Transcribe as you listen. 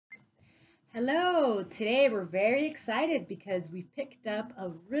Hello, today we're very excited because we picked up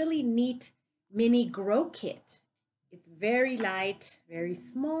a really neat mini grow kit. It's very light, very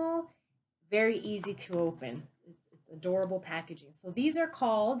small, very easy to open. It's adorable packaging. So these are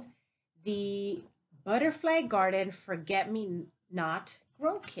called the Butterfly Garden Forget Me Not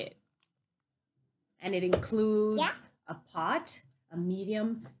Grow Kit. And it includes a pot, a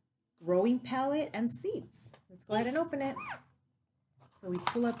medium growing pallet, and seeds. Let's go ahead and open it. So we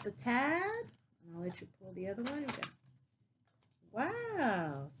pull up the tab, and I'll let you pull the other one. Okay.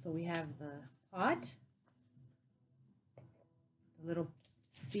 Wow. So we have the pot, the little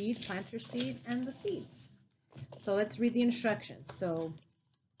seed, planter seed, and the seeds. So let's read the instructions. So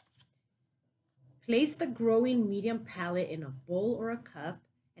place the growing medium pallet in a bowl or a cup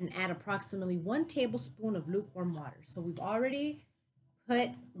and add approximately 1 tablespoon of lukewarm water. So we've already put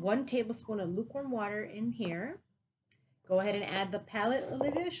 1 tablespoon of lukewarm water in here. Go ahead and add the palette,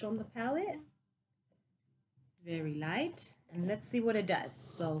 Olivia. Show them the palette. Very light. And let's see what it does.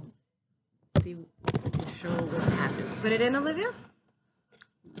 So, see, show what happens. Put it in, Olivia.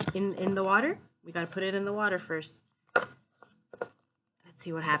 In the water. We got to put it in the water first. Let's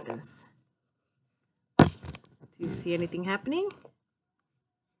see what happens. Do you see anything happening?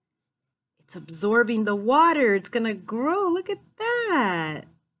 It's absorbing the water. It's going to grow. Look at that.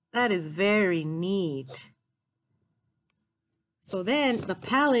 That is very neat. So then the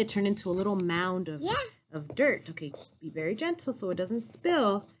palette turned into a little mound of dirt. Okay, be very gentle so it doesn't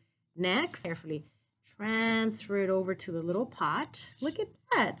spill. Next, carefully transfer it over to the little pot. Look at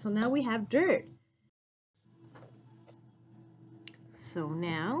that. So now we have dirt. So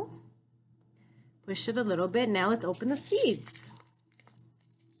now, push it a little bit. Now let's open the seeds.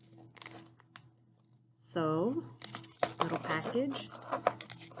 So, little package.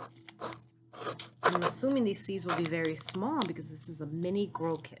 I'm assuming these seeds will be very small because this is a mini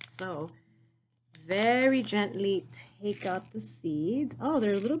grow kit. So very gently take out the seeds. Oh,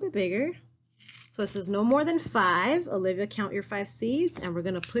 they're a little bit bigger. So it says no more than 5. Olivia, count your 5 seeds and we're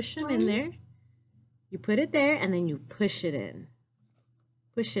going to push them in there. You put it there and then you push it in.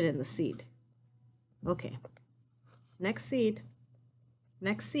 Push it in the seed. Okay. Next seed.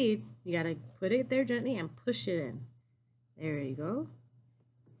 Next seed. You got to put it there gently and push it in. There you go.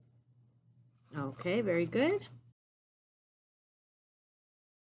 Okay, very good.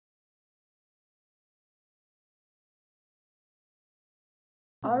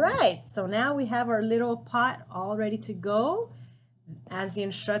 All right, so now we have our little pot all ready to go. As the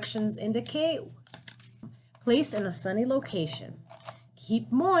instructions indicate, place in a sunny location. Keep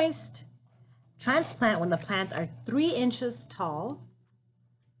moist. Transplant when the plants are 3 inches tall.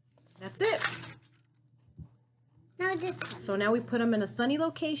 That's it. So now we put them in a sunny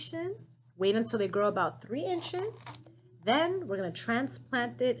location. Wait until they grow about 3 inches. Then we're going to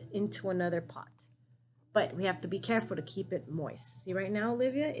transplant it into another pot. But we have to be careful to keep it moist. See right now,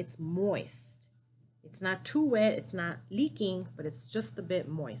 Olivia? It's moist. It's not too wet. It's not leaking, but it's just a bit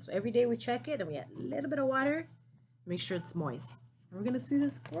moist. So every day we check it and we add a little bit of water. Make sure it's moist. And we're going to see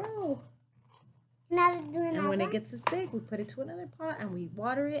this grow. And when it gets this big, we put it to another pot and we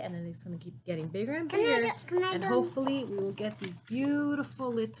water it, and then it's going to keep getting bigger and bigger. And hopefully we will get these beautiful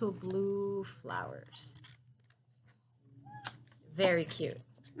little blue flowers. Very cute.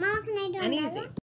 Mom, can I do and easy.